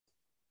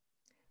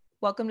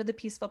Welcome to the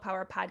Peaceful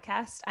Power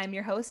Podcast. I'm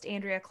your host,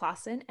 Andrea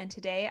Clausen, and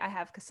today I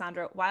have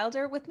Cassandra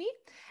Wilder with me,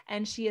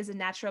 and she is a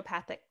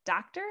naturopathic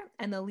doctor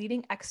and the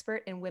leading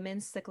expert in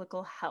women's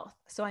cyclical health.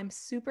 So I'm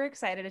super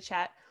excited to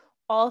chat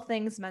all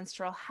things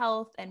menstrual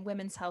health and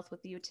women's health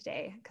with you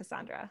today,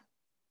 Cassandra.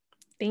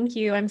 Thank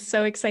you. I'm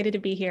so excited to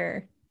be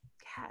here.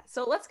 Yeah.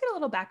 So let's get a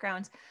little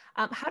background.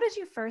 How did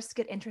you first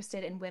get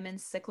interested in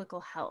women's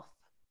cyclical health?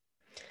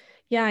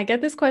 Yeah, I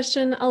get this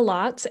question a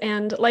lot.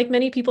 And like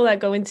many people that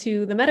go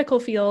into the medical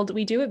field,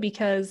 we do it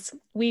because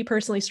we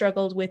personally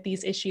struggled with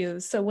these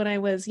issues. So when I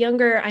was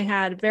younger, I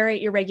had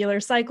very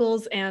irregular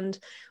cycles. And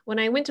when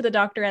I went to the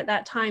doctor at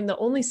that time, the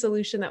only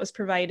solution that was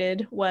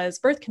provided was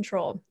birth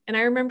control. And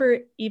I remember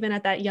even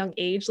at that young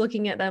age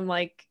looking at them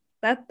like,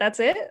 that's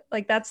it?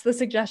 Like that's the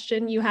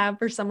suggestion you have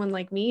for someone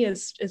like me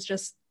is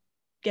just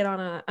get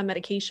on a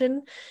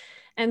medication.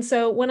 And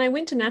so when I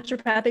went to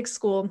naturopathic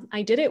school,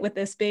 I did it with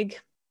this big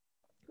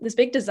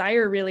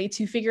desire really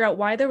to figure out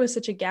why there was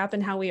such a gap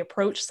in how we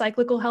approach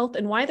cyclical health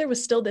and why there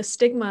was still this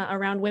stigma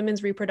around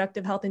women's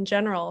reproductive health in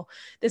general.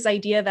 This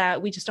idea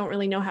that we just don't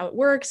really know how it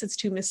works. It's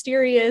too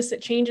mysterious.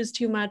 It changes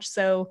too much.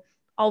 So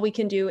all we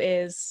can do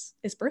is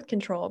birth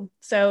control.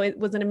 So it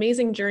was an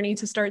amazing journey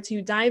to start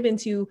to dive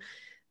into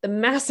the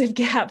massive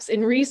gaps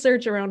in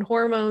research around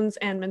hormones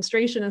and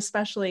menstruation,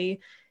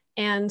 especially,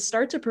 and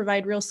start to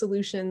provide real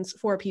solutions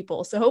for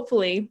people. So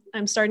hopefully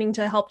I'm starting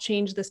to help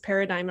change this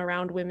paradigm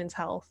around women's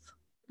health.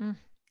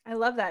 I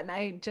love that. And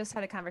I just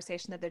had a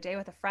conversation the other day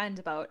with a friend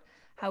about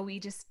how we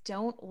just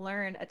don't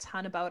learn a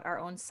ton about our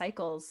own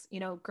cycles,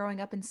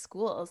 growing up in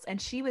schools. And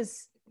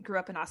grew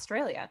up in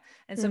Australia.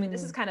 And so, I mean,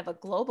 this is kind of a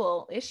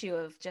global issue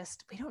of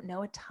just, we don't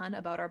know a ton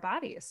about our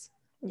bodies.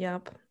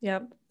 Yep.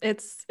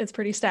 It's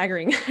pretty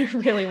staggering,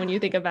 really, when you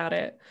think about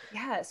it.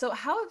 Yeah. So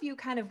how have you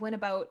kind of went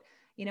about,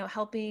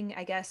 helping,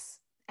 I guess,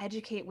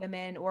 educate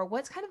women, or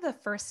what's kind of the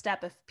first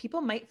step if people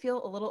might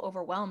feel a little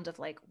overwhelmed of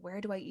like, where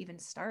do I even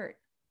start?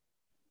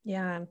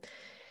 Yeah.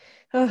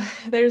 Oh,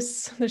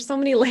 there's so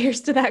many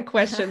layers to that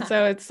question.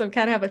 So I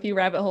kind of have a few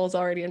rabbit holes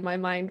already in my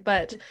mind.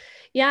 But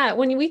yeah,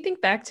 when we think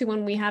back to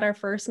when we had our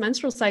first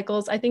menstrual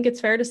cycles, I think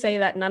it's fair to say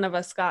that none of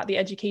us got the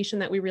education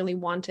that we really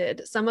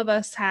wanted. Some of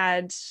us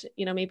had,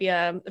 maybe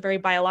a very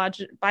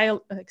biology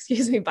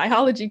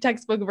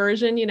textbook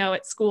version,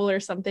 at school or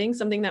something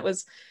that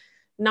was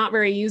not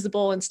very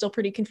usable and still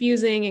pretty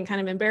confusing and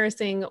kind of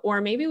embarrassing, or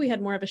maybe we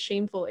had more of a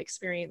shameful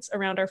experience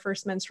around our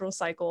first menstrual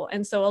cycle.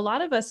 And so a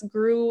lot of us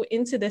grew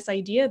into this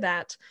idea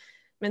that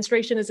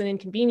menstruation is an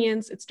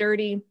inconvenience, it's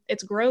dirty,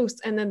 it's gross.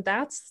 And then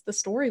that's the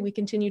story we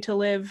continue to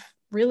live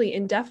really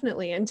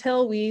indefinitely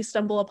until we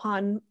stumble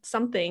upon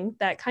something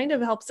that kind of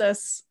helps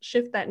us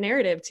shift that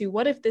narrative to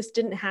what if this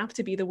didn't have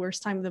to be the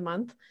worst time of the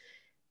month?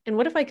 And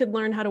what if I could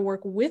learn how to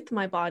work with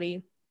my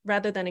body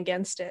rather than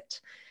against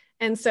it?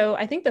 And so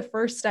I think the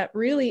first step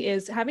really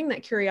is having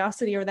that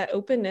curiosity or that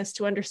openness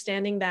to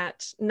understanding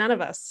that none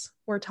of us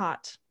were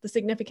taught the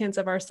significance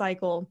of our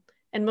cycle.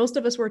 And most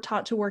of us were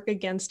taught to work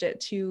against it,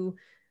 to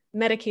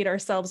medicate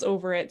ourselves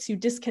over it, to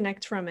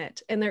disconnect from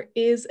it. And there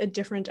is a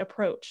different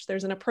approach.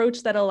 There's an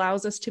approach that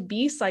allows us to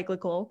be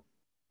cyclical,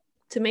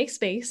 to make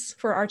space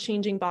for our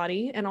changing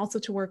body, and also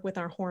to work with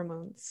our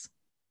hormones.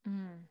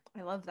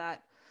 I love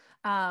that.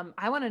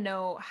 I want to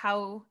know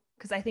how,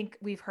 because I think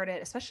we've heard it,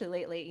 especially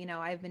lately,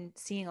 I've been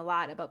seeing a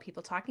lot about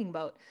people talking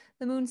about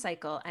the moon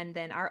cycle and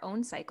then our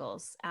own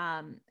cycles.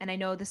 And I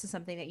know this is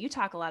something that you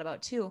talk a lot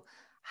about too.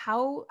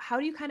 How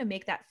do you kind of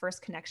make that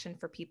first connection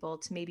for people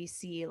to maybe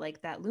see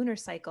like that lunar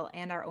cycle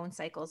and our own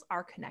cycles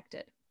are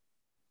connected?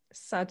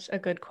 Such a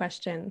good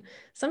question.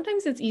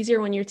 Sometimes it's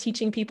easier when you're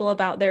teaching people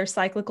about their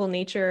cyclical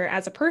nature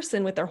as a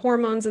person with their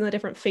hormones and the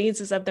different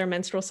phases of their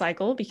menstrual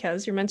cycle,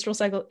 because your menstrual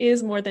cycle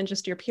is more than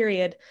just your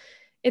period.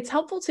 It's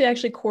helpful to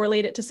actually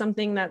correlate it to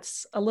something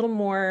that's a little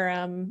more,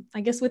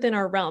 I guess, within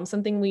our realm,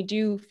 something we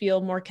do feel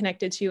more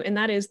connected to, and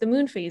that is the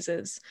moon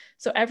phases.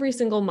 So every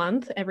single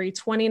month, every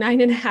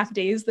 29 and a half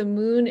days, the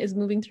moon is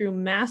moving through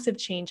massive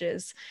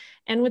changes.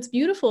 And what's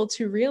beautiful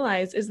to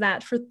realize is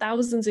that for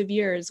thousands of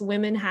years,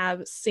 women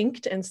have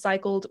synced and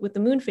cycled with the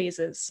moon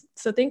phases.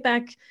 So think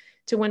back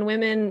to when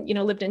women,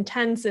 lived in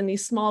tents in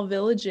these small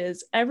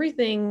villages.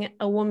 Everything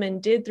a woman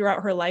did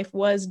throughout her life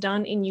was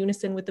done in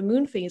unison with the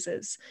moon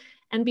phases.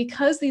 And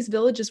because these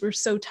villages were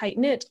so tight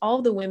knit,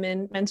 all the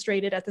women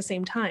menstruated at the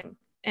same time.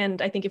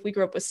 And I think if we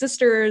grew up with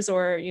sisters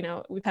or,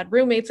 we've had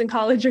roommates in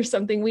college or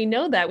something, we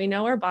know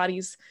our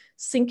bodies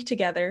sync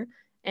together,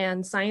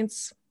 and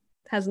science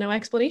has no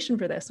explanation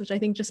for this, which I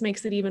think just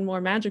makes it even more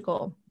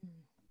magical.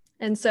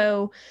 And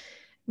so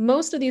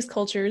most of these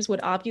cultures would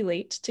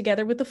ovulate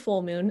together with the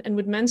full moon and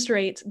would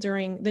menstruate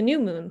during the new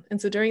moon.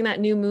 And so during that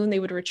new moon, they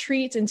would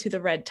retreat into the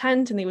red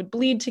tent and they would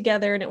bleed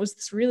together. And it was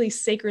this really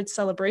sacred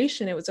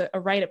celebration. It was a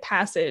rite of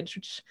passage,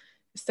 which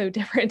is so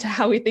different to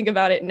how we think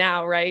about it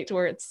now, right?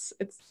 Where it's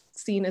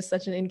seen as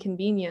such an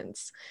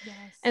inconvenience. Yes.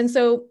 And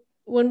so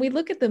when we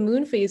look at the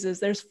moon phases,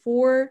 there's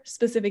 4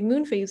 specific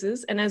moon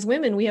phases. And as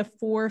women, we have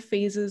 4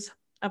 phases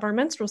of our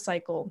menstrual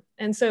cycle.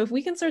 And so if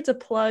we can start to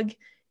plug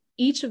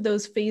each of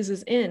those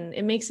phases in,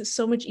 it makes it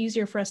so much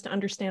easier for us to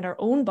understand our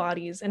own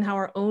bodies and how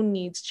our own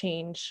needs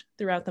change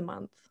throughout the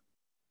month.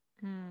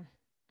 Mm,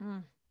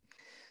 mm.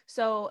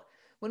 So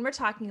when we're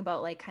talking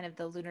about like kind of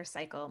the lunar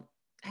cycle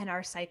and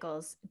our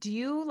cycles, do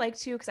you like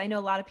to, because I know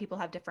a lot of people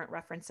have different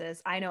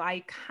references. I know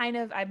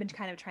I've been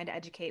kind of trying to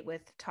educate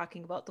with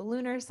talking about the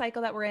lunar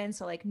cycle that we're in.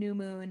 So like new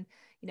moon,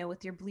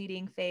 with your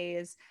bleeding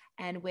phase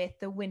and with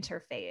the winter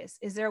phase.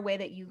 Is there a way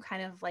that you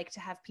kind of like to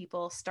have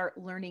people start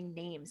learning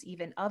names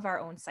even of our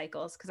own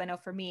cycles? Because I know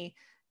for me,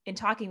 in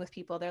talking with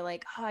people, they're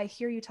like, oh, I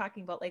hear you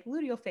talking about like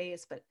luteal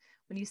phase, but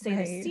when you say the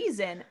Right.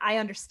 season, I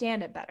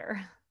understand it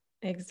better.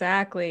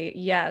 Exactly.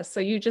 Yes. So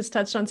you just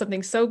touched on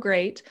something so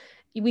great.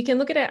 We can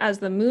look at it as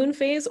the moon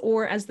phase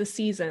or as the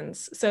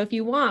seasons. So if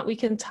you want, we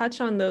can touch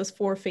on those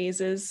four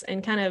phases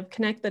and kind of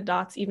connect the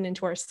dots even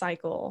into our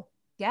cycle.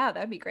 Yeah,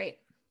 that would be great.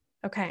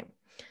 Okay.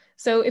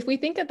 So if we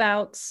think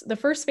about the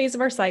first phase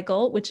of our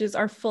cycle, which is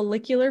our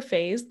follicular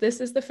phase, this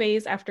is the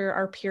phase after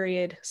our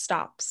period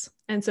stops.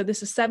 And so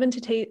this is 7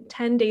 to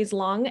 10 days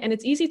long, and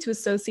it's easy to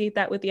associate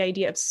that with the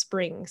idea of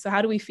spring. So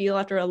how do we feel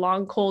after a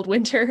long, cold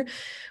winter?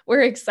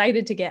 We're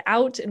excited to get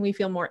out and we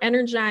feel more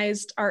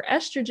energized. Our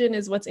estrogen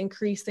is what's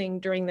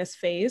increasing during this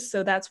phase.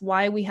 So that's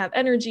why we have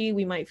energy.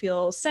 We might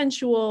feel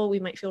sensual. We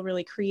might feel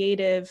really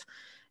creative.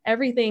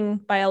 Everything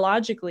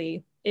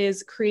biologically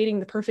is creating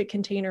the perfect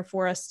container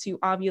for us to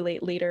ovulate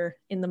later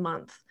in the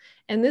month.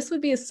 And this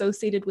would be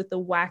associated with the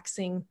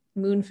waxing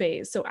moon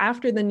phase. So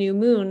after the new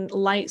moon,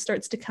 light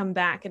starts to come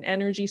back and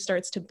energy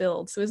starts to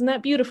build. So isn't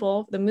that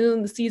beautiful? The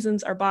moon, the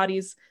seasons, our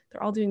bodies,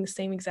 they're all doing the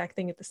same exact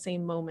thing at the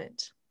same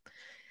moment.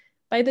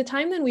 By the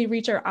time then we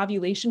reach our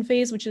ovulation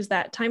phase, which is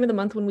that time of the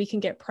month when we can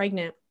get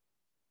pregnant,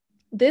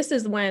 this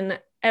is when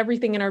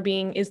everything in our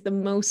being is the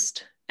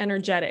most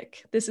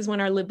energetic. This is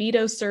when our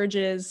libido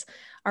surges.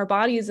 Our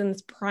body is in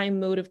this prime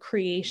mode of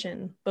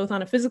creation, both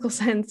on a physical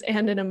sense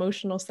and an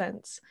emotional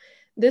sense.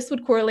 This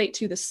would correlate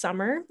to the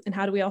summer. And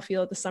how do we all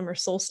feel at the summer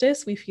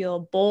solstice? We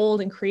feel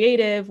bold and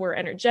creative. We're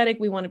energetic.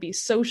 We want to be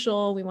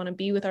social. We want to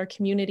be with our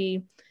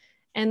community.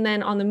 And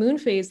then on the moon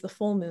phase, the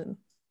full moon.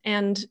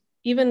 And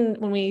even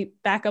when we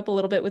back up a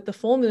little bit with the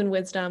full moon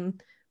wisdom,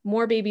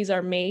 more babies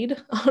are made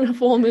on a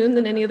full moon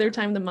than any other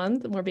time of the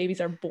month. More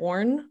babies are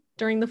born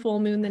during the full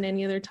moon than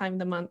any other time of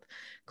the month.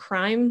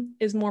 Crime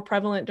is more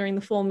prevalent during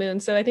the full moon.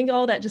 So I think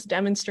all that just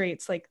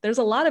demonstrates like there's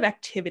a lot of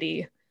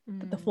activity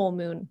that the full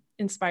moon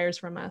inspires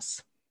from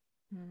us.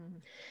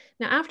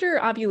 Now,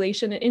 after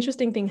ovulation, an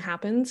interesting thing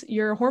happens.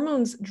 Your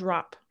hormones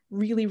drop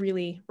really,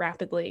 really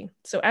rapidly.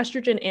 So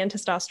estrogen and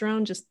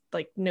testosterone just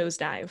like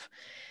nosedive,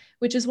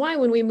 which is why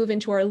when we move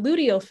into our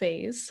luteal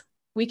phase,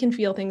 we can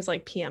feel things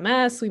like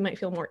PMS. We might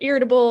feel more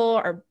irritable.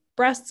 Our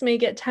breasts may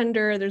get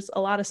tender. There's a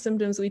lot of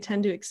symptoms we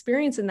tend to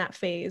experience in that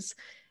phase.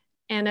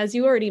 And as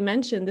you already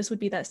mentioned, this would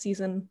be that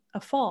season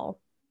of fall.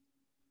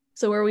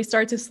 So where we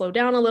start to slow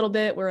down a little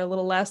bit, we're a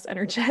little less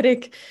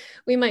energetic,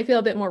 we might feel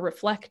a bit more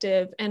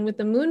reflective. And with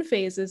the moon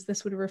phases,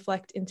 this would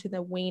reflect into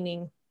the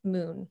waning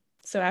moon.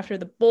 So after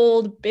the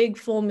bold, big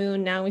full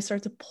moon, now we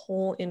start to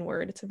pull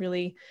inward. It's a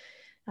really,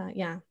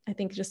 I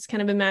think just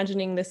kind of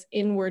imagining this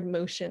inward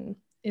motion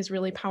is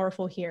really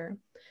powerful here.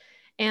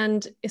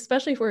 And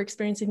especially if we're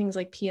experiencing things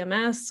like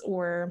PMS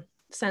or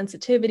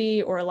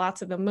sensitivity or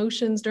lots of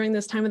emotions during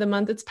this time of the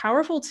month, it's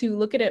powerful to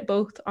look at it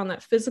both on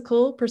that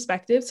physical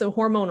perspective, so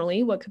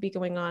hormonally, what could be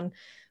going on,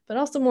 but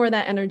also more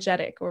that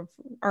energetic, or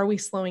are we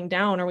slowing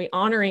down? Are we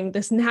honoring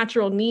this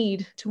natural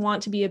need to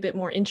want to be a bit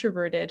more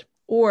introverted?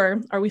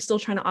 Or are we still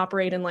trying to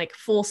operate in like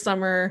full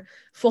summer,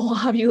 full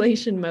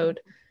ovulation mode?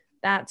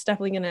 That's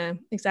definitely going to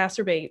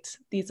exacerbate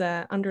these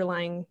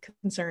underlying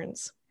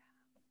concerns.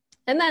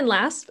 And then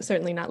last, but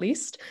certainly not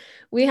least,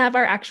 we have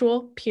our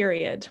actual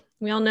period.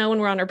 We all know when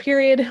we're on our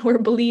period, we're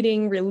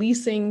bleeding,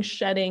 releasing,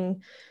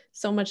 shedding.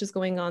 So much is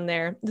going on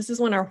there. This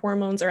is when our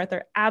hormones are at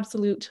their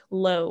absolute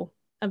low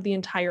of the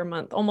entire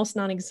month, almost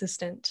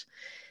non-existent.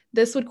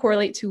 This would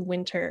correlate to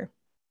winter.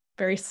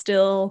 Very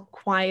still,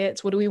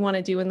 quiet. What do we want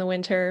to do in the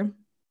winter?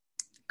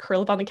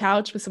 Curl up on the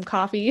couch with some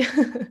coffee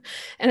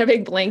and a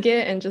big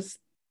blanket and just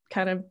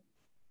kind of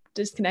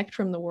disconnect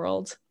from the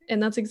world.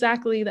 And that's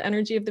exactly the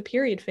energy of the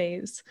period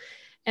phase.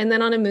 And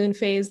then on a moon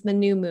phase, the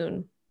new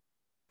moon.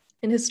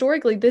 And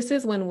historically, this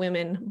is when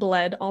women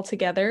bled all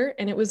together.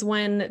 And it was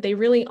when they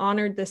really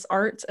honored this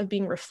art of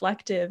being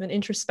reflective and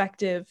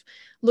introspective,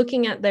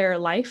 looking at their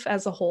life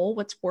as a whole,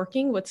 what's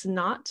working, what's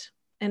not,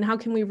 and how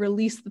can we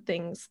release the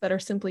things that are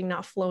simply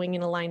not flowing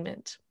in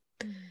alignment.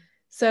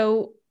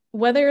 So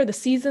whether the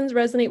seasons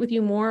resonate with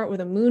you more or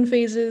the moon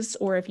phases,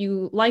 or if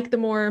you like the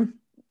more,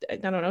 I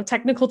don't know,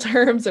 technical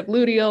terms of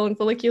luteal and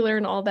follicular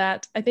and all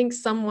that, I think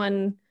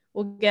someone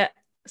will get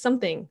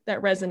something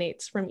that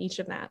resonates from each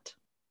of that.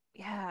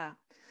 Yeah.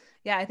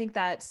 Yeah, I think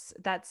that's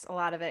a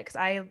lot of it, because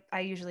I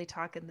usually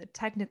talk in the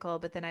technical,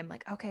 but then I'm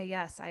like, okay,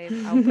 yes,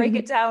 I'll break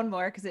it down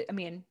more, because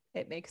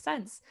it makes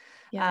sense.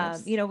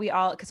 Yes. We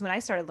all, because when I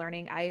started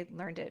learning, I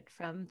learned it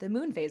from the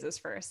moon phases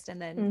first,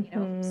 and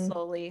then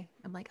slowly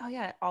I'm like, oh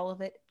yeah, all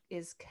of it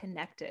is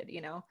connected.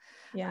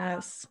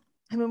 Yes.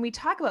 And when we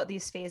talk about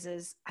these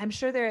phases, I'm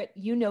sure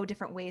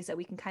different ways that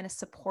we can kind of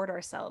support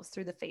ourselves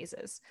through the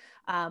phases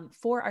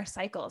for our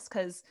cycles.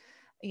 Because,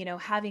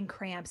 having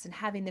cramps and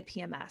having the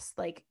PMS,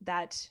 like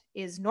that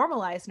is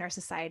normalized in our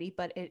society,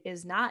 but it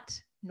is not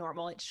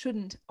normal. It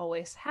shouldn't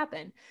always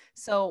happen.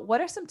 So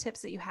what are some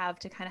tips that you have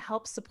to kind of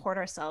help support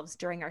ourselves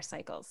during our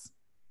cycles?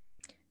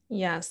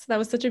 Yes, that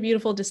was such a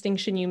beautiful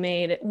distinction you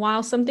made.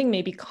 While something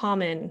may be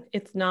common,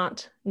 it's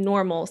not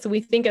normal. So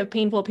we think of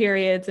painful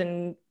periods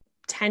and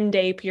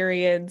 10-day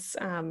periods.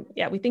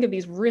 Yeah, we think of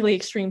these really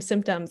extreme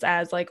symptoms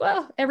as like,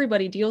 well,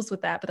 everybody deals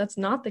with that, but that's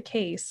not the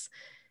case.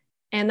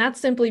 And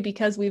that's simply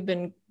because we've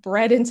been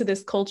bred into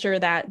this culture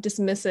that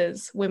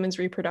dismisses women's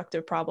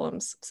reproductive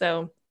problems.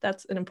 So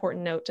that's an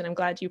important note, and I'm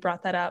glad you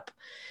brought that up.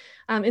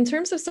 In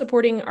terms of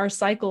supporting our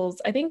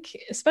cycles, I think,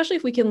 especially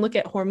if we can look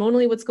at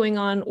hormonally what's going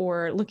on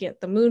or look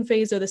at the moon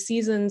phase or the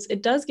seasons,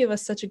 it does give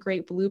us such a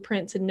great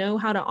blueprint to know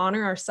how to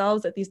honor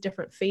ourselves at these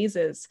different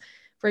phases.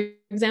 For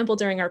example,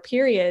 during our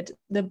period,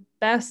 the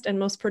best and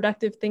most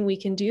productive thing we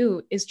can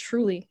do is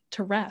truly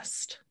to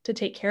rest, to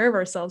take care of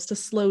ourselves, to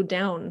slow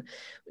down,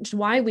 which is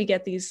why we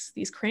get these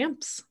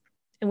cramps.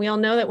 And we all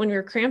know that when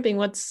we're cramping,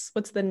 what's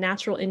the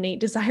natural innate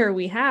desire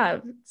we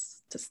have? It's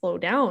to slow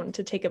down,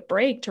 to take a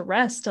break, to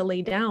rest, to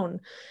lay down.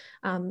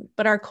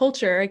 But our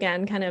culture,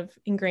 again, kind of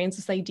ingrains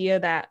this idea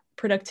that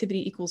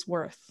productivity equals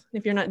worth.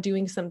 If you're not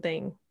doing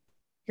something,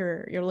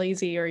 you're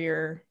lazy, or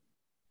you're,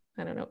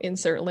 I don't know,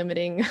 insert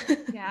limiting,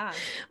 Yeah.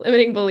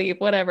 limiting belief,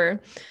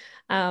 whatever.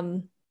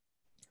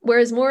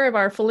 Whereas more of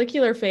our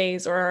follicular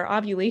phase or our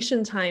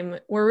ovulation time,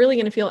 we're really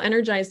going to feel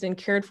energized and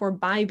cared for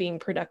by being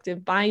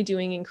productive, by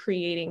doing and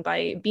creating,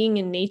 by being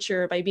in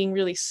nature, by being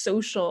really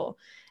social.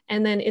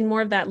 And then in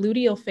more of that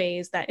luteal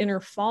phase, that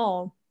inner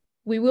fall,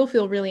 we will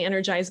feel really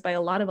energized by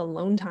a lot of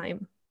alone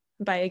time,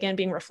 by, again,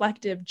 being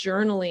reflective,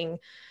 journaling,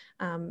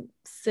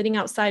 sitting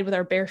outside with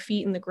our bare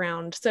feet in the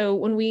ground. So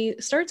when we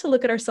start to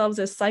look at ourselves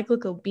as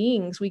cyclical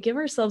beings, we give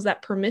ourselves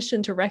that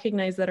permission to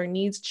recognize that our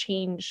needs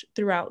change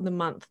throughout the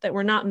month, that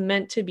we're not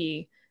meant to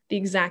be the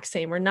exact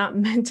same. We're not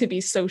meant to be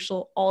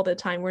social all the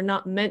time. We're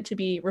not meant to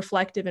be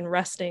reflective and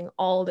resting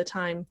all the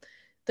time.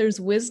 There's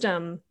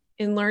wisdom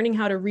in learning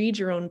how to read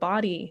your own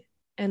body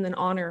and then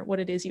honor what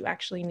it is you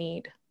actually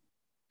need.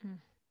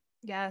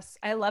 Yes,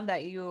 I love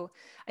that.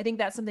 I think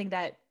that's something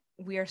that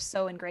we are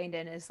so ingrained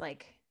in, is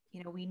like,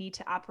 we need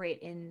to operate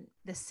in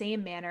the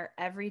same manner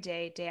every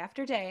day, day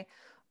after day.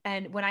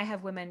 And when I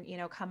have women,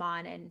 come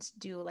on and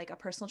do like a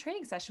personal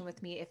training session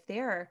with me, if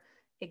they're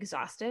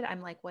exhausted,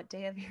 I'm like, what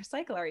day of your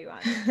cycle are you on?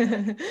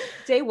 Like,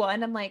 day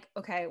one, I'm like,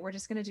 okay, we're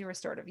just going to do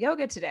restorative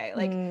yoga today.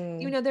 Like,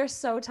 they're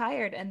so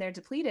tired and they're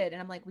depleted.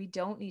 And I'm like, we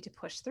don't need to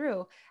push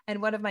through.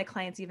 And one of my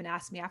clients even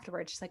asked me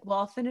afterwards, she's like, well,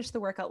 I'll finish the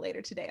workout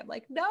later today. I'm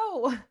like,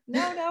 no.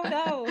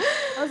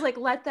 I was like,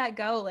 let that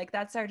go. Like,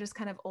 that's our just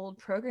kind of old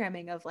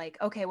programming of like,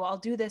 okay, well, I'll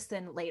do this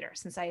then later,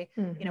 since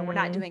we're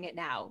not doing it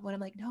now. When I'm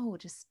like, no,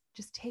 just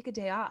take a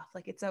day off.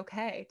 Like, it's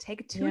okay.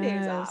 Take 2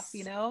 days off,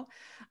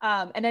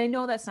 and I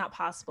know that's not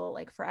possible,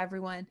 like, for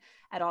everyone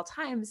at all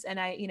times. And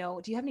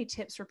do you have any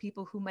tips for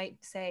people who might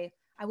say,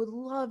 I would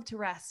love to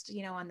rest,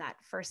 on that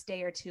first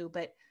day or two,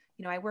 but,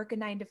 I work a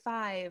 9 to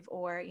 5,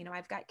 or,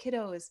 I've got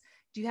kiddos.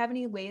 Do you have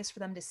any ways for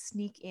them to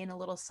sneak in a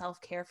little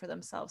self-care for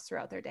themselves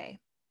throughout their day?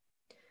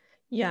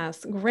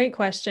 Yes, great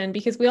question,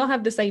 because we all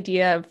have this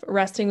idea of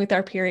resting with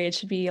our period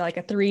should be like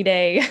a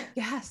 3-day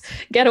yes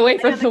get away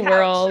from the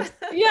world.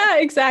 Yeah,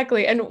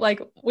 exactly. And like,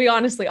 we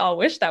honestly all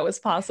wish that was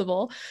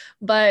possible,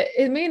 but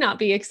it may not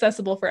be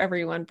accessible for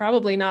everyone,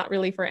 probably not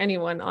really for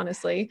anyone,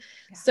 honestly.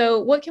 Yeah. So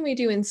what can we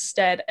do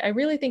instead? I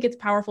really think it's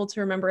powerful to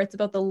remember it's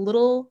about the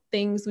little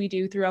things we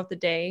do throughout the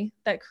day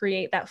that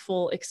create that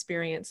full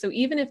experience. So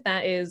even if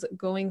that is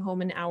going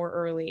home an hour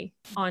early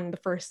on the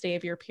first day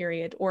of your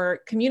period, or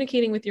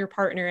communicating with your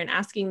partner and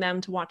asking them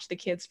to watch the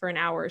kids for an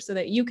hour so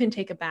that you can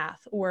take a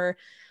bath, or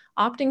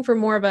opting for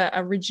more of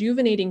a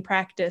rejuvenating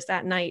practice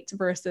at night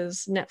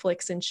versus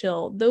Netflix and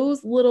chill,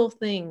 those little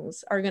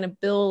things are going to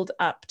build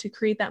up to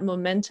create that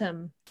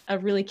momentum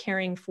of really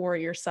caring for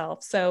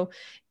yourself. So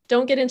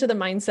don't get into the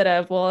mindset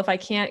of, well, if I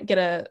can't get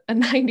a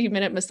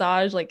 90-minute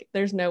massage, like,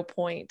 there's no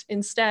point.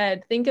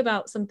 Instead, think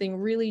about something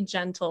really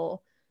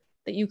gentle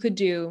that you could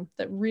do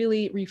that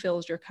really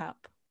refills your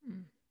cup.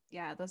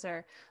 Yeah, those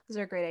are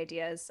great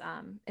ideas.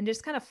 And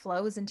just kind of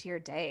flows into your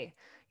day,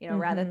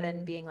 rather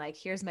than being like,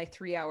 here's my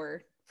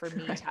 3-hour for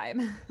me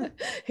time.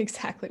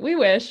 Exactly. We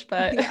wish,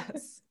 but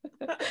yes.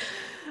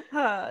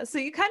 So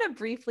you kind of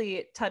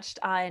briefly touched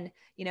on,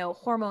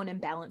 hormone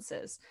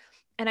imbalances.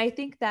 And I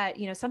think that,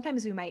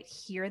 sometimes we might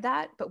hear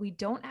that, but we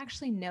don't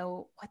actually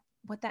know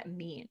what that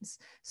means.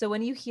 So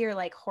when you hear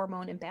like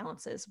hormone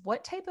imbalances,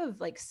 what type of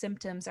like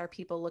symptoms are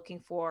people looking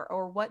for,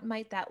 or what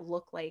might that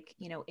look like,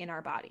 in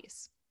our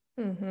bodies?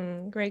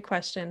 Great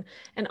question.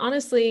 And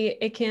honestly,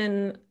 it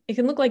can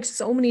look like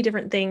so many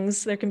different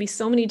things. There can be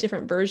so many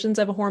different versions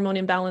of a hormone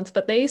imbalance,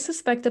 but they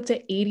suspect up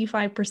to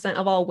 85%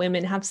 of all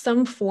women have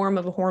some form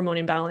of a hormone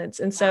imbalance.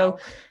 And so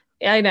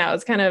I know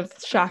it's kind of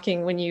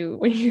shocking when you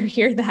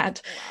hear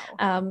that.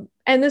 Wow.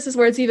 And this is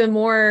where it's even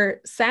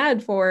more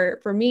sad for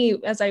me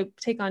as I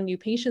take on new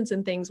patients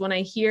and things, when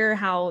I hear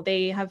how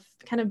they have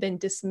kind of been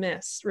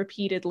dismissed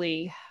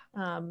repeatedly,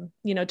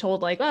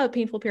 told like, oh,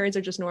 painful periods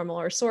are just normal,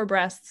 or sore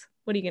breasts,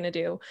 what are you going to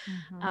do?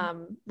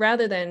 Mm-hmm.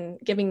 Rather than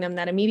giving them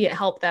that immediate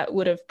help that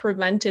would have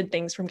prevented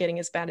things from getting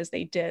as bad as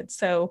they did.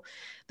 So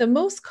the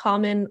most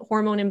common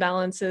hormone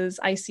imbalances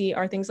I see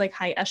are things like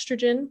high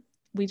estrogen.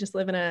 We just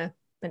live in an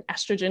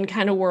estrogen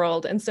kind of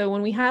world. And so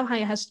when we have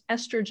high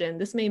estrogen,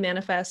 this may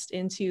manifest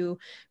into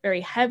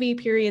very heavy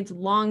periods,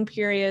 long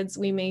periods.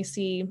 We may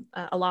see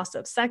a loss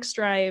of sex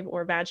drive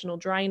or vaginal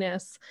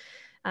dryness.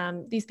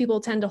 These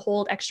people tend to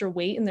hold extra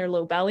weight in their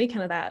low belly,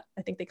 kind of that,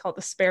 I think they call it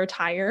the spare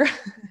tire,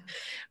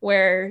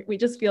 where we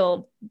just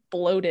feel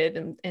bloated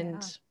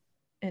and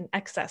in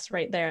excess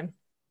right there.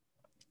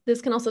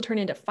 This can also turn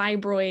into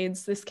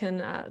fibroids. This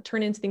can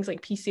turn into things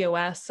like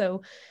PCOS.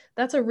 So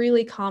that's a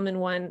really common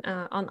one.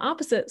 On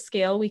opposite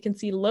scale, we can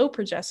see low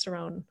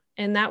progesterone,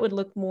 and that would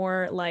look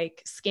more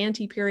like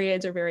scanty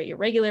periods or very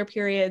irregular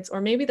periods,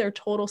 or maybe their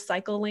total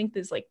cycle length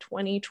is like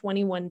 20,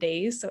 21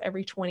 days. So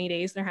every 20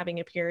 days they're having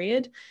a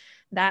period.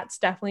 That's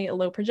definitely a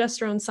low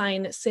progesterone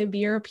sign.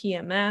 Severe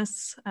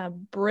PMS,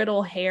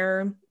 brittle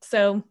hair.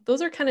 So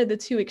those are kind of the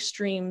two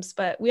extremes,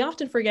 but we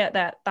often forget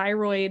that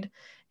thyroid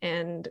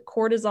and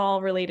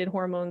cortisol related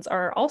hormones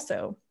are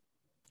also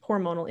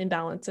hormonal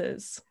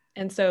imbalances.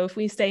 And so if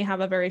we say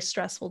have a very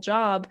stressful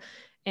job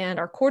and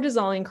our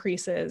cortisol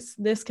increases,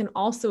 this can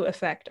also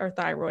affect our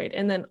thyroid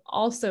and then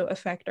also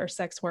affect our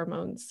sex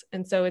hormones.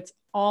 And so it's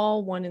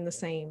all one and the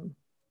same.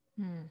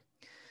 Hmm.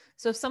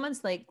 So if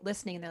someone's like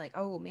listening and they're like,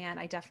 oh man,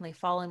 I definitely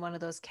fall in one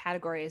of those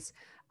categories,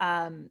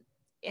 and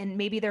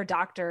maybe their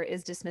doctor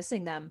is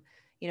dismissing them,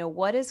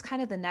 what is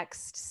kind of the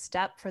next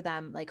step for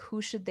them? Like,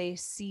 who should they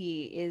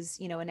see? Is,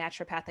 a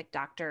naturopathic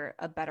doctor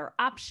a better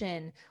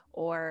option?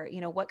 Or,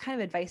 what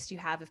kind of advice do you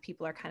have if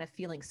people are kind of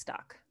feeling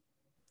stuck?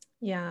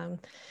 Yeah,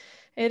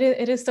 it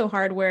is so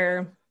hard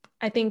where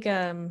I think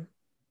in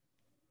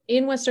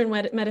Western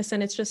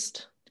medicine, it's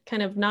just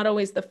kind of not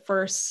always the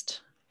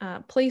first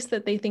place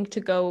that they think to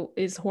go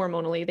is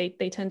hormonally.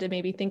 They tend to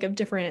maybe think of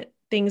different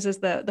things as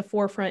the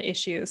forefront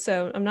issue.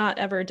 So I'm not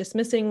ever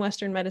dismissing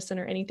Western medicine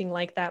or anything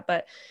like that,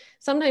 but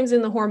sometimes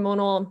in the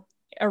hormonal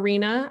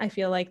arena, I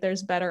feel like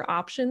there's better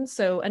options.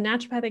 So a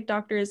naturopathic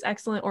doctor is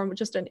excellent, or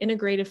just an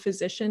integrative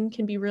physician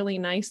can be really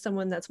nice.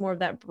 Someone that's more of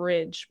that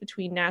bridge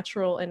between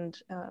natural and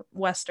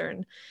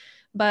Western.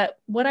 But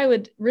what I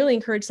would really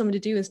encourage someone to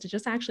do is to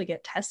just actually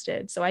get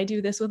tested. So I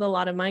do this with a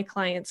lot of my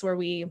clients where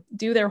we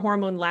do their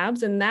hormone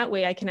labs, and that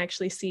way I can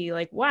actually see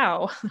like,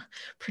 wow,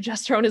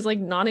 progesterone is like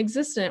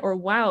non-existent, or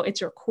wow,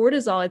 it's your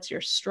cortisol, it's your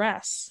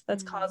stress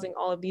that's causing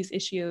all of these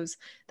issues.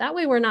 That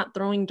way we're not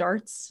throwing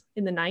darts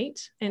in the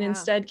night and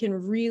instead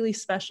can really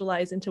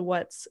specialize into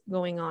what's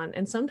going on.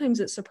 And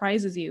sometimes it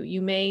surprises you.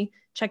 You may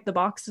check the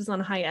boxes on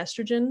high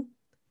estrogen,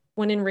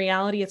 when in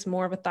reality, it's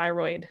more of a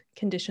thyroid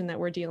condition that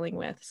we're dealing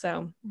with.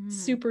 So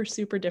super,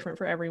 super different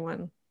for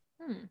everyone.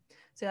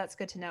 So that's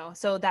good to know.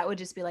 So that would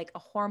just be like a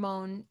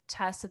hormone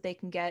test that they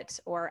can get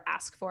or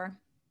ask for.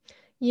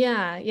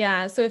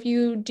 Yeah. So if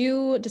you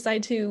do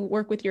decide to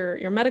work with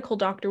your medical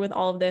doctor with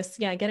all of this,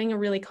 getting a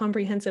really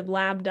comprehensive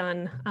lab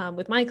done.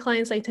 With my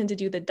clients, I tend to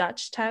do the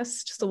Dutch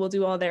test. So we'll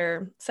do all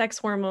their sex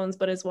hormones,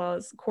 but as well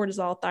as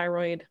cortisol,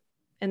 thyroid,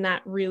 and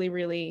that really,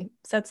 really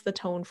sets the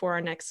tone for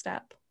our next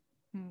step.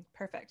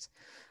 Perfect.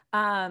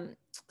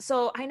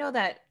 So I know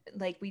that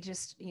like we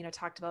just,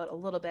 talked about a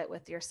little bit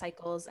with your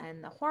cycles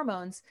and the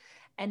hormones,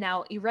 and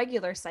now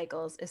irregular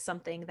cycles is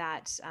something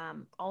that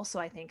also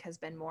I think has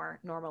been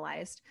more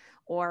normalized,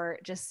 or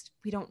just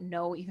we don't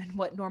know even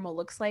what normal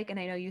looks like. And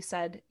I know you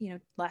said,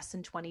 less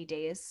than 20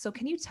 days. So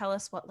can you tell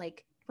us what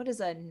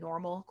does a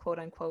normal quote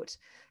unquote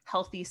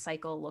healthy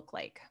cycle look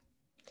like?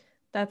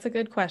 That's a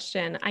good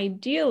question.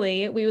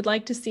 Ideally, we would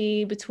like to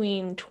see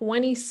between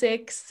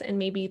 26 and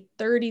maybe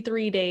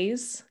 33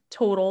 days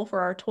total for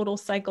our total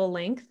cycle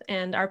length.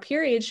 And our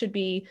period should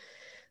be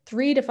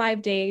 3 to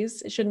 5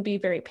 days. It shouldn't be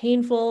very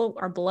painful.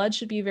 Our blood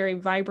should be very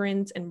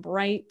vibrant and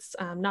bright,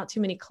 not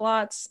too many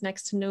clots,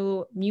 next to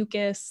no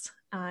mucus.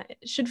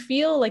 It should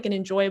feel like an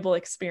enjoyable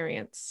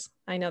experience.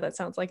 I know that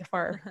sounds like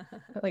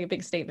like a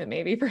big statement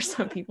maybe for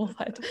some people,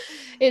 but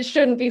it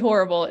shouldn't be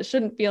horrible. It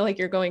shouldn't feel like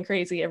you're going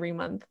crazy every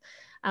month.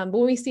 But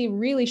when we see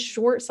really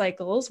short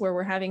cycles where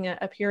we're having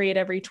a period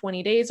every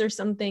 20 days or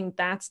something,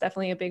 that's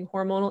definitely a big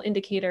hormonal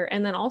indicator.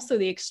 And then also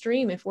the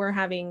extreme, if we're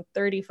having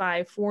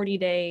 35,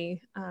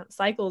 40-day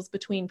cycles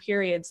between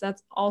periods,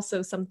 that's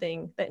also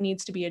something that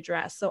needs to be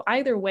addressed. So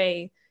either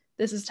way,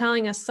 this is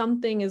telling us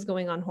something is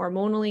going on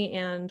hormonally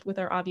and with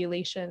our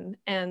ovulation.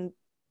 And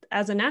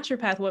as a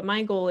naturopath, what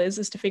my goal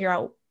is to figure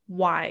out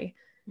why.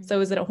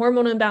 So is it a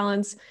hormone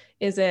imbalance?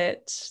 Is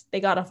it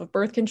they got off of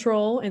birth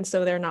control and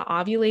so they're not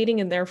ovulating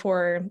and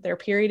therefore their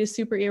period is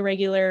super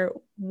irregular?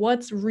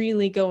 What's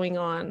really going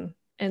on?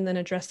 And then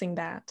addressing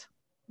that.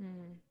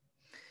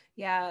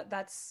 Yeah,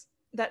 that's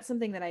That's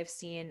something that I've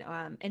seen.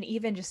 And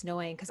even just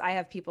knowing, because I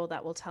have people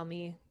that will tell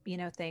me,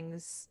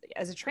 things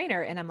as a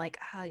trainer, and I'm like,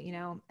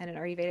 and an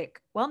Ayurvedic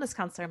wellness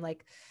counselor, I'm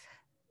like,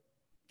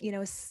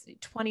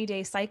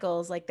 20-day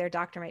cycles, like their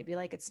doctor might be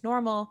like, it's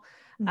normal.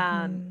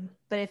 Mm-hmm.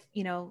 But if,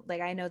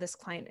 like I know this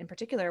client in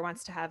particular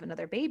wants to have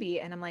another baby,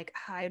 and I'm like,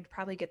 I'd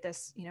probably get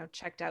this,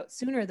 checked out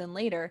sooner than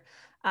later.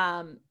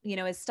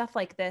 It's stuff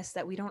like this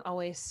that we don't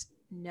always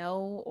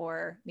know,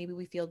 or maybe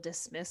we feel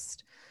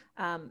dismissed,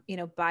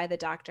 by the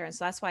doctor. And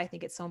so that's why I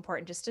think it's so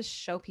important just to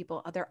show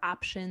people other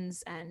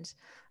options. And,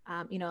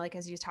 like,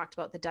 as you talked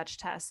about the Dutch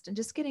test and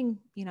just getting,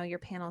 your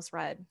panels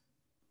read.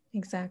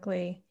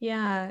 Exactly.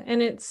 Yeah.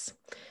 And it's,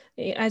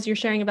 as you're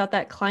sharing about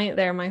that client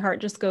there, my heart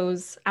just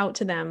goes out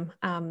to them.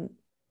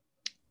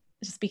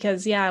 Just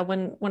because, yeah,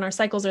 when our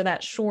cycles are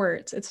that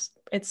short,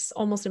 it's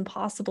almost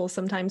impossible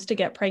sometimes to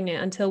get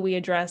pregnant until we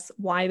address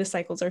why the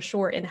cycles are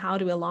short and how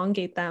to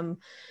elongate them.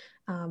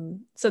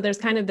 So there's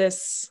kind of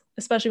this,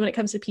 especially when it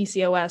comes to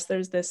PCOS,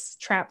 there's this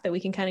trap that we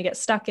can kind of get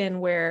stuck in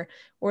where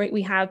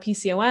we have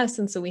PCOS.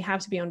 And so we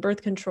have to be on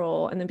birth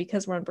control. And then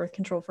because we're on birth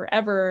control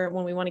forever,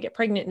 when we want to get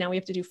pregnant, now we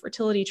have to do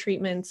fertility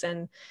treatments.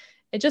 And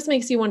it just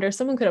makes you wonder if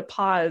someone could have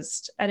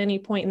paused at any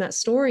point in that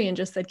story and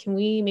just said, can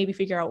we maybe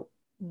figure out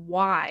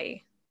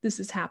why this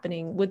is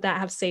happening? Would that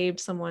have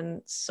saved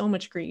someone so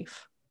much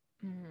grief?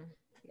 Mm,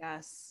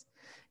 yes.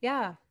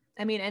 Yeah.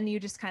 I mean, and you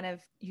just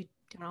you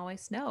don't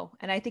always know.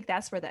 And I think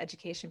that's where the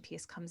education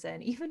piece comes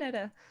in, even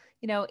at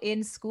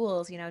in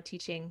schools,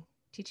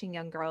 teaching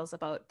young girls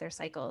about their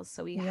cycles.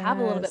 So we have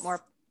a little bit Yes.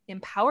 more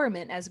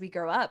empowerment as we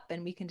grow up,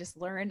 and we can just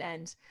learn.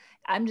 And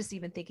I'm just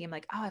even thinking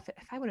like, oh, if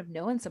I would have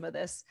known some of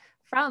this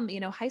from,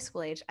 high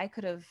school age, I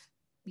could have,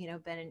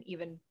 been in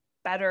even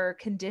better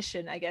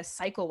condition, I guess,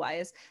 cycle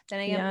wise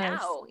than I am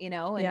Yes. now,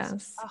 and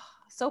Yes. oh,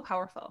 so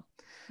powerful.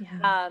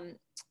 Yeah.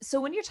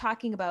 So when you're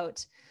talking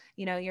about,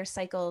 your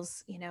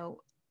cycles,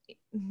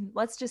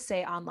 let's just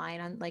say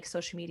online on like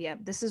social media,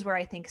 this is where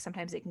I think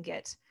sometimes it can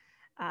get,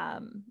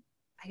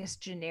 I guess,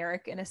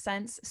 generic in a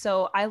sense.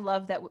 So I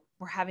love that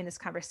we're having this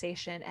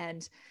conversation,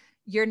 and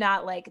you're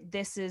not like,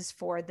 this is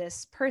for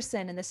this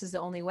person and this is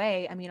the only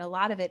way. I mean, a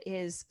lot of it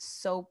is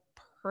so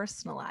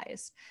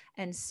personalized,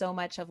 and so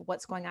much of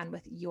what's going on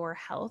with your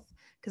health.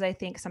 Because I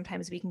think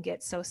sometimes we can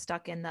get so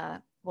stuck in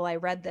well, I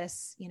read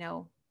this,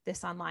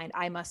 this online,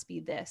 I must be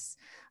this.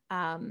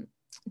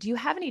 Do you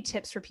have any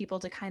tips for people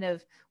to kind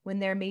of, when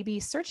they're maybe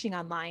searching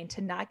online,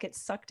 to not get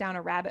sucked down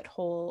a rabbit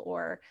hole,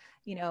 or,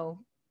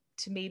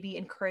 to maybe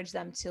encourage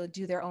them to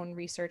do their own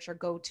research or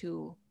go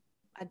to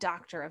a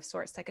doctor of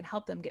sorts that can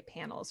help them get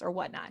panels or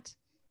whatnot?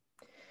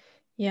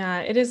 Yeah,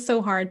 it is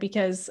so hard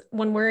because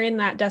when we're in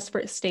that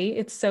desperate state,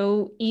 it's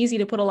so easy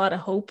to put a lot of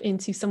hope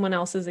into someone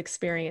else's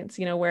experience,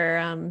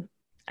 where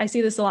I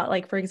see this a lot,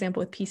 like, for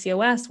example, with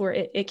PCOS, where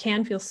it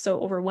can feel so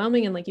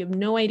overwhelming and like you have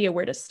no idea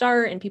where to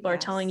start. And people are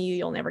telling you Yes.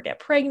 you'll never get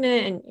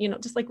pregnant.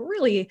 And, just like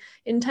really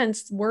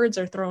intense words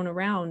are thrown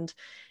around.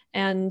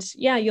 And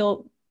yeah,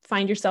 you'll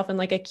find yourself in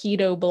like a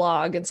keto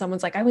blog and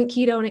someone's like, I went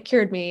keto and it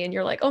cured me. And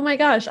you're like, oh my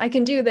gosh, I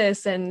can do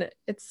this. And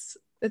it's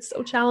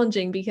so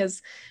challenging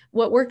because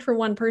what worked for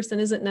one person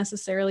isn't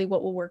necessarily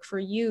what will work for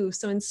you.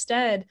 So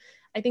instead,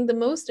 I think the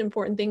most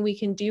important thing we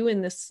can do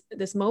in this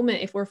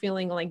moment, if we're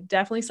feeling like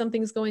definitely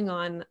something's going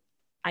on,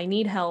 I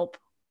need help,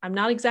 I'm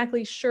not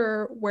exactly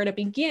sure where to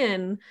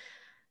begin,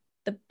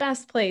 the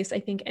best place I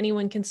think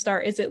anyone can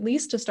start is at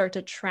least to start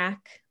to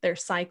track their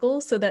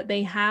cycle so that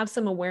they have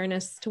some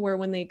awareness to where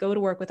when they go to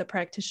work with a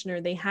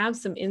practitioner, they have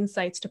some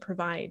insights to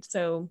provide.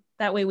 So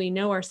that way we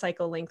know our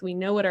cycle length, we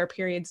know what our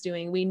period's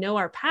doing, we know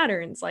our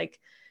patterns. Like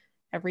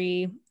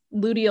every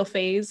luteal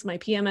phase, my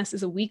PMS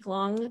is a week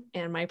long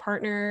and my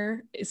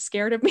partner is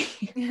scared of me.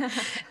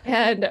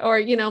 And,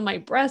 or, my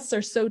breasts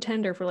are so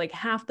tender for like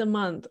half the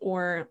month,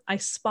 or I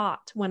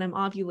spot when I'm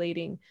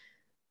ovulating.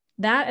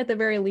 That at the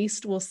very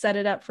least will set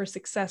it up for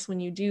success when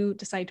you do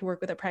decide to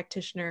work with a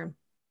practitioner.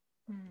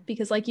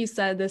 Because like you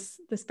said, this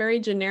very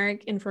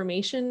generic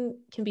information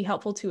can be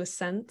helpful to a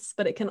sense,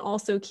 but it can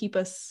also keep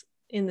us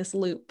in this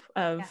loop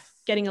of Yes.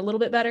 getting a little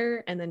bit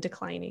better and then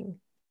declining.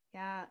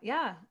 Yeah.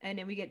 Yeah. And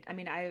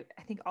then I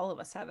think all of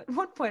us have at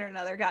one point or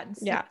another gotten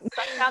Yeah.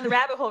 sucked down the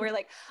rabbit hole. We're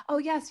like, oh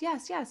yes,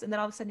 yes, yes. And then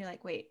all of a sudden you're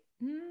like, wait,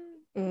 this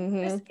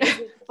Mm-hmm.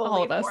 isn't All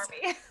fully of us.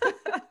 for me.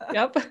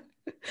 Yep.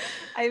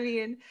 I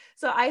mean,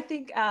 so I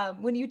think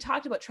when you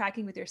talked about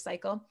tracking with your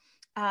cycle,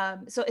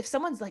 so if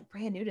someone's like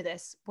brand new to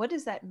this, what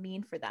does that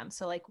mean for them?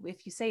 So like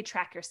if you say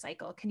track your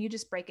cycle, can you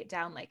just break it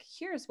down? Like,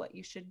 here's what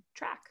you should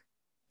track.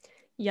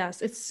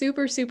 Yes, it's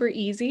super, super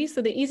easy.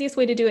 So the easiest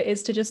way to do it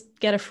is to just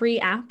get a free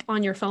app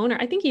on your phone, or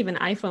I think even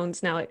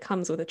iPhones now, it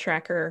comes with a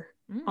tracker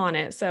on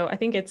it. So I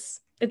think it's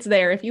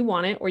there if you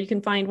want it, or you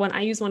can find one.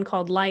 I use one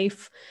called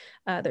Life.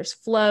 There's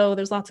Flow.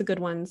 There's lots of good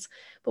ones.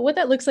 But what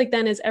that looks like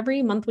then is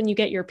every month when you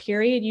get your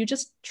period, you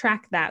just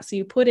track that. So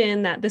you put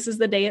in that this is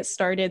the day it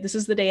started, this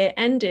is the day it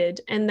ended.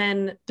 And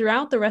then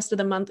throughout the rest of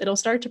the month, it'll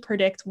start to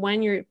predict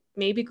when you're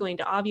maybe going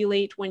to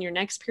ovulate, when your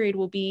next period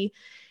will be.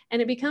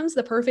 And it becomes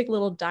the perfect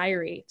little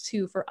diary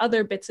too for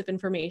other bits of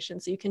information.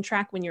 So you can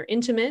track when you're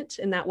intimate,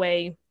 and that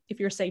way, if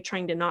you're, say,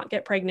 trying to not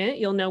get pregnant,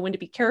 you'll know when to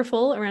be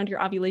careful around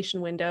your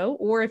ovulation window.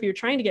 Or if you're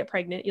trying to get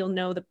pregnant, you'll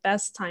know the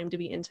best time to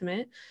be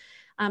intimate.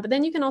 But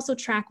then you can also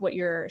track what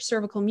your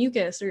cervical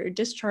mucus or your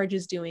discharge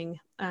is doing,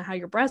 how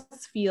your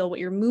breasts feel, what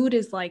your mood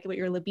is like, what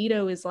your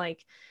libido is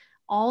like.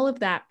 All of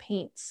that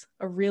paints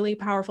a really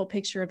powerful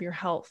picture of your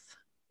health.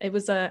 It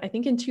was, I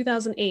think in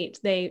 2008,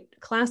 they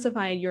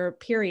classified your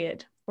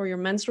period or your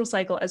menstrual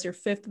cycle as your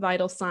fifth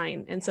vital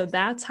sign. And so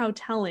that's how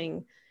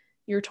telling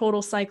your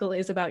total cycle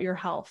is about your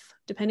health.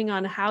 Depending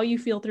on how you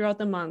feel throughout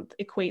the month,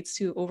 equates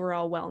to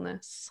overall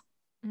wellness.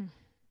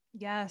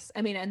 Yes.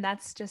 I mean, and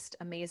that's just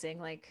amazing.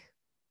 Like,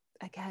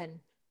 again,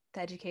 the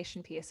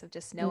education piece of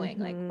just knowing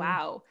like,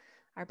 wow,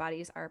 our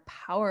bodies are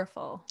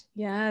powerful.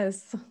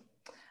 Yes.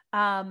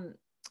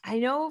 I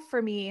know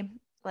for me,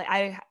 like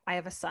I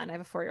have a son, I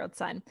have a 4-year-old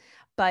son,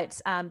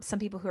 but some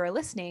people who are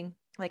listening,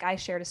 like I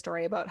shared a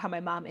story about how my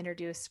mom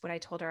introduced when I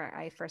told her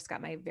I first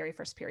got my very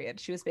first period.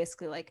 She was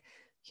basically like,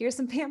 here's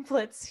some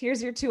pamphlets.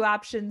 Here's your 2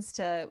 options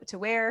to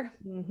wear.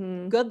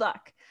 Good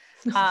luck.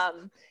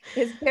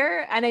 Is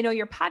there, and I know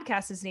your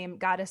podcast is named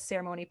Goddess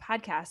Ceremony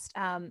Podcast.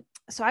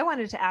 So I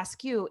wanted to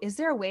ask you, is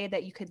there a way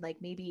that you could like,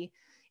 maybe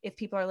if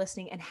people are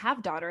listening and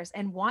have daughters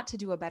and want to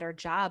do a better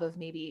job of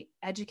maybe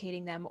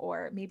educating them,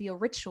 or maybe a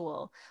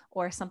ritual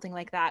or something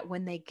like that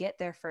when they get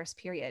their first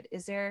period,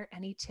 is there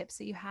any tips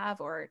that you have,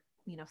 or,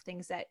 you know,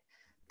 things that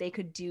they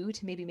could do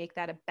to maybe make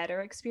that a better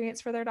experience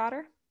for their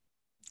daughter?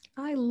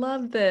 I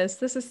love this.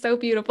 This is so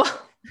beautiful.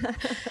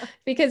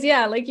 Because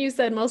yeah, like you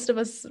said, most of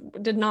us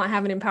did not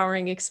have an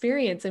empowering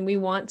experience, and we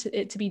want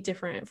it to be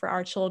different for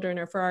our children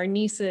or for our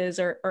nieces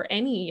or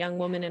any young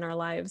woman in our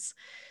lives.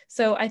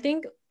 So I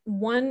think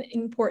one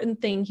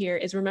important thing here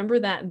is remember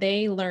that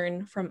they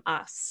learn from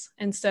us.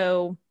 And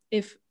so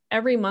if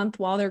every month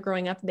while they're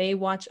growing up, they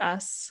watch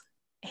us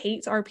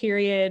hate our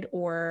period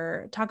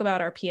or talk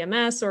about our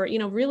PMS or, you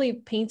know, really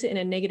paint it in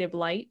a negative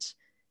light,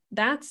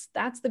 that's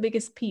the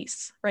biggest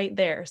piece right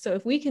there. So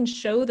if we can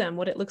show them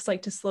what it looks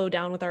like to slow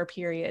down with our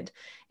period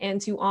and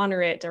to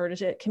honor it, or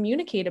to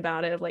communicate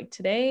about it, of like,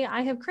 today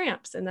I have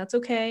cramps and that's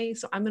okay,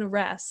 so I'm going to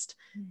rest.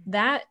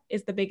 That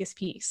is the biggest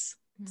piece.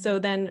 So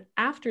then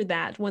after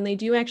that, when they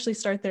do actually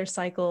start their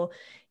cycle,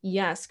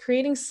 yes,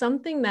 creating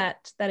something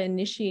that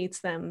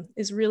initiates them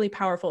is really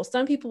powerful.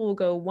 Some people will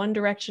go one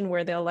direction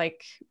where they'll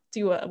like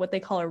do what they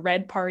call a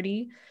red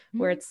party,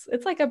 where it's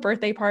like a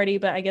birthday party,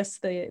 but I guess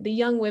the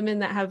young women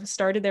that have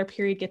started their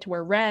period get to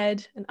wear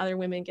red, and other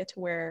women get to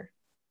wear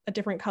a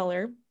different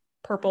color,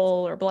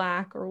 purple or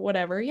black or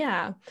whatever.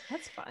 Yeah.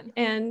 That's fun.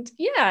 And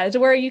yeah, to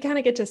where you kind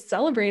of get to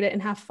celebrate it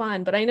and have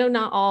fun. But I know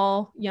not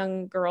all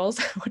young girls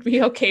would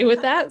be okay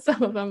with that.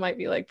 Some of them might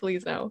be like,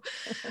 please no.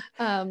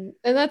 And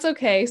that's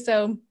okay.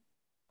 So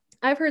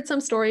I've heard some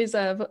stories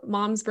of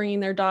moms bringing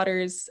their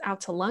daughters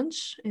out to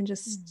lunch and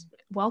just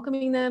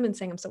welcoming them and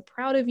saying, I'm so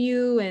proud of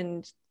you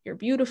and you're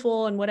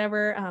beautiful and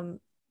whatever.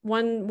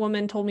 One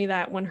woman told me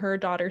that when her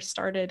daughter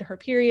started her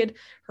period,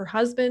 her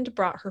husband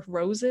brought her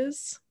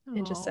roses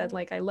and just said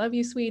like, I love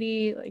you,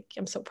 sweetie. Like,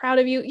 I'm so proud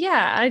of you.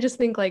 Yeah. I just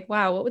think like,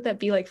 wow, what would that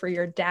be like for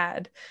your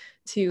dad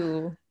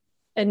to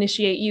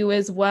initiate you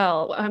as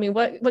well? I mean,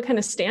 what kind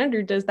of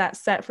standard does that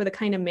set for the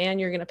kind of man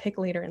you're going to pick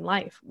later in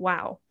life?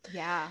 Wow.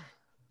 Yeah.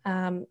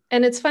 And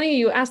it's funny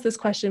you asked this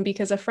question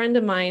because a friend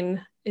of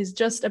mine is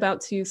just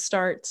about to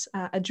start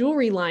a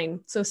jewelry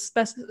line. So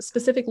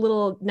specific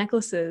little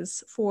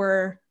necklaces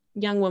for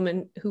young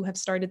women who have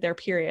started their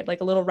period, like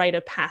a little rite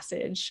of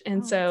passage.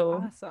 And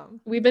so awesome.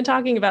 We've been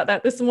talking about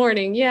that this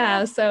morning.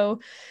 Yeah.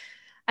 So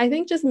I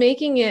think just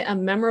making it a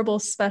memorable,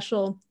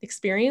 special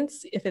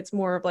experience, if it's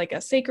more of like a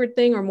sacred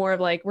thing or more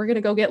of like, we're going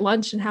to go get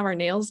lunch and have our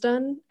nails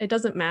done, it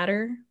doesn't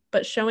matter.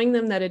 But showing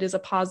them that it is a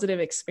positive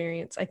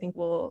experience, I think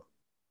will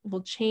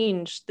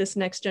change this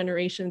next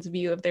generation's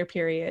view of their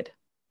period.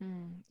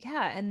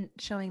 Yeah. And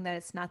showing that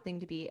it's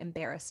nothing to be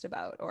embarrassed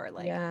about, or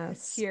like,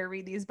 here,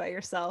 read these by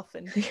yourself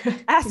and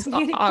ask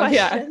me any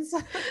questions.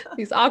 Yeah.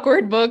 These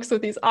awkward books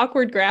with these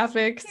awkward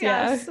graphics.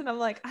 Yes. Yeah. And I'm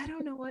like, I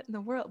don't know what in the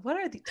world. What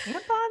are the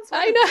tampons?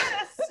 I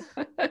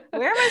know.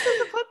 Where am I supposed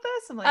to put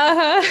this? I'm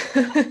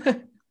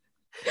like,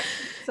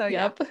 so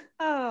yep. Yeah.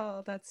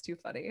 Oh, that's too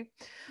funny.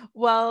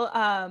 Well,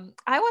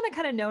 I want to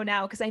kind of know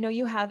now, because I know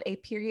you have a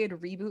period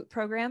reboot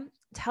program.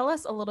 Tell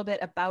us a little bit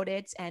about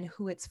it and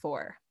who it's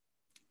for.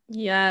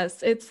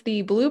 Yes, it's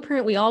the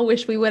blueprint we all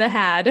wish we would have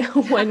had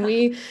when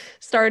we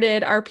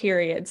started our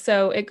period.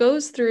 So it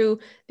goes through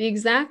the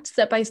exact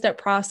step-by-step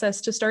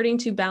process to starting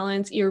to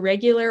balance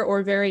irregular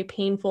or very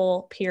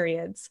painful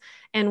periods.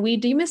 And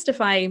we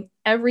demystify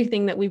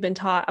everything that we've been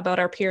taught about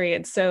our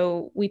periods.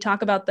 So we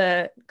talk about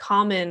the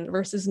common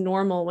versus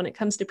normal when it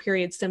comes to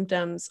period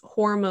symptoms,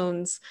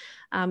 hormones,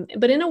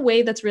 but in a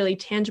way that's really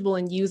tangible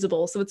and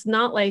usable. So it's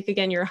not like,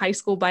 again, your high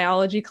school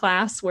biology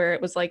class where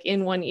it was like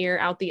in one ear,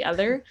 out the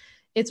other.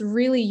 It's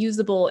really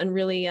usable and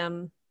really,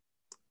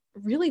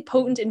 really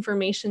potent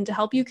information to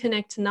help you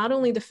connect to not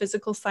only the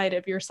physical side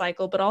of your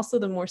cycle, but also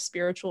the more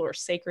spiritual or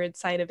sacred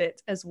side of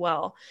it as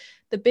well.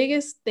 The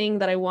biggest thing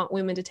that I want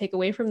women to take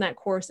away from that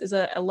course is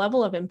a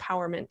level of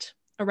empowerment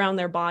around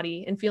their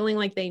body and feeling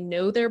like they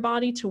know their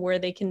body to where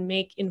they can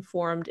make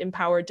informed,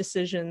 empowered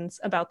decisions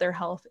about their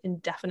health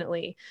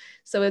indefinitely.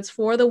 So it's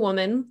for the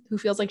woman who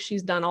feels like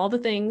she's done all the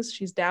things,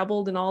 she's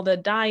dabbled in all the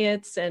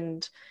diets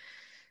and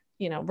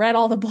read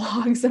all the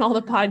blogs and all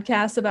the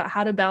podcasts about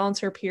how to balance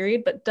her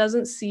period, but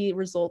doesn't see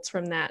results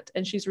from that.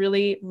 And she's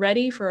really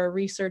ready for a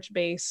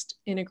research-based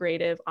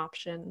integrative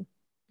option.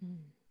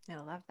 I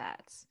love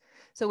that.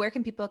 So where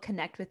can people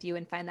connect with you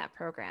and find that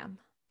program?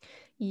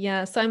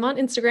 Yeah, so I'm on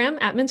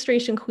Instagram at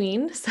Menstruation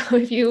Queen. So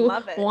if you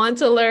want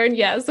to learn,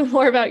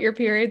 more about your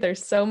period,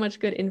 there's so much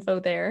good info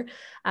there.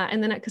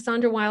 And then at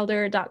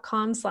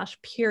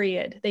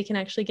cassandrawilder.com/period, they can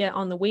actually get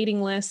on the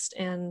waiting list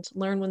and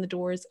learn when the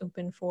doors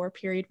open for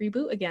Period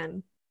Reboot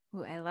again.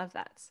 Ooh, I love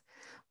that.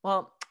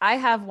 Well, I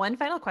have one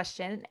final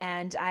question,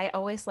 and I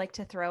always like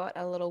to throw out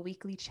a little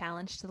weekly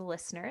challenge to the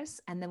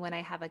listeners. And then when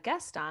I have a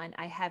guest on,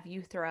 I have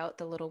you throw out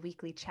the little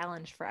weekly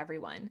challenge for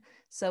everyone.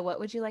 So what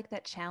would you like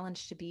that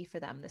challenge to be for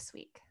them this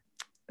week?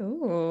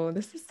 Oh,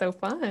 this is so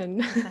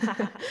fun.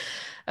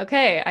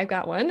 Okay, I've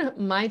got one.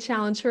 My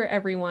challenge for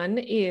everyone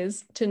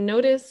is to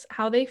notice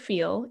how they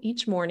feel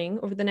each morning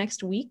over the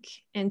next week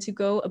and to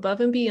go above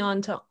and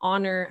beyond to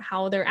honor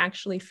how they're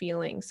actually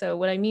feeling. So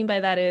what I mean by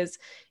that is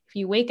if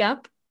you wake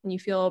up and you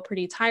feel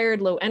pretty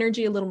tired, low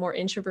energy, a little more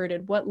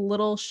introverted, what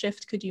little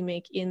shift could you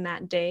make in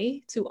that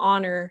day to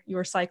honor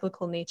your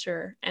cyclical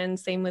nature? And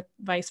same with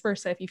vice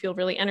versa. If you feel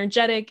really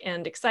energetic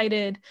and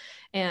excited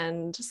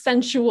and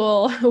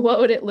sensual, what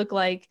would it look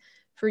like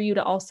for you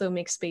to also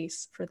make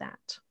space for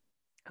that?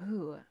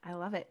 Ooh, I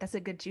love it. That's a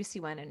good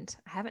juicy one. And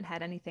I haven't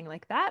had anything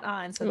like that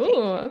on. So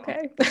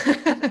okay.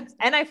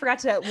 And I forgot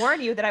to warn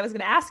you that I was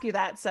going to ask you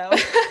that. So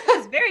it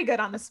was very good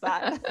on the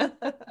spot.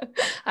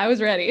 I was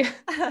ready.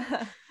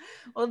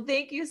 Well,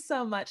 thank you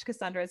so much,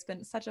 Cassandra. It's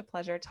been such a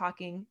pleasure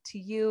talking to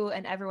you,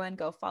 and everyone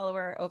go follow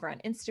her over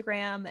on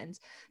Instagram and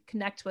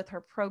connect with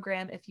her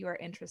program if you are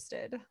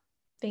interested.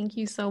 Thank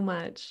you so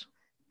much.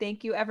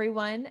 Thank you,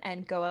 everyone,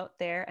 and go out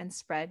there and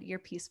spread your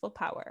peaceful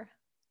power.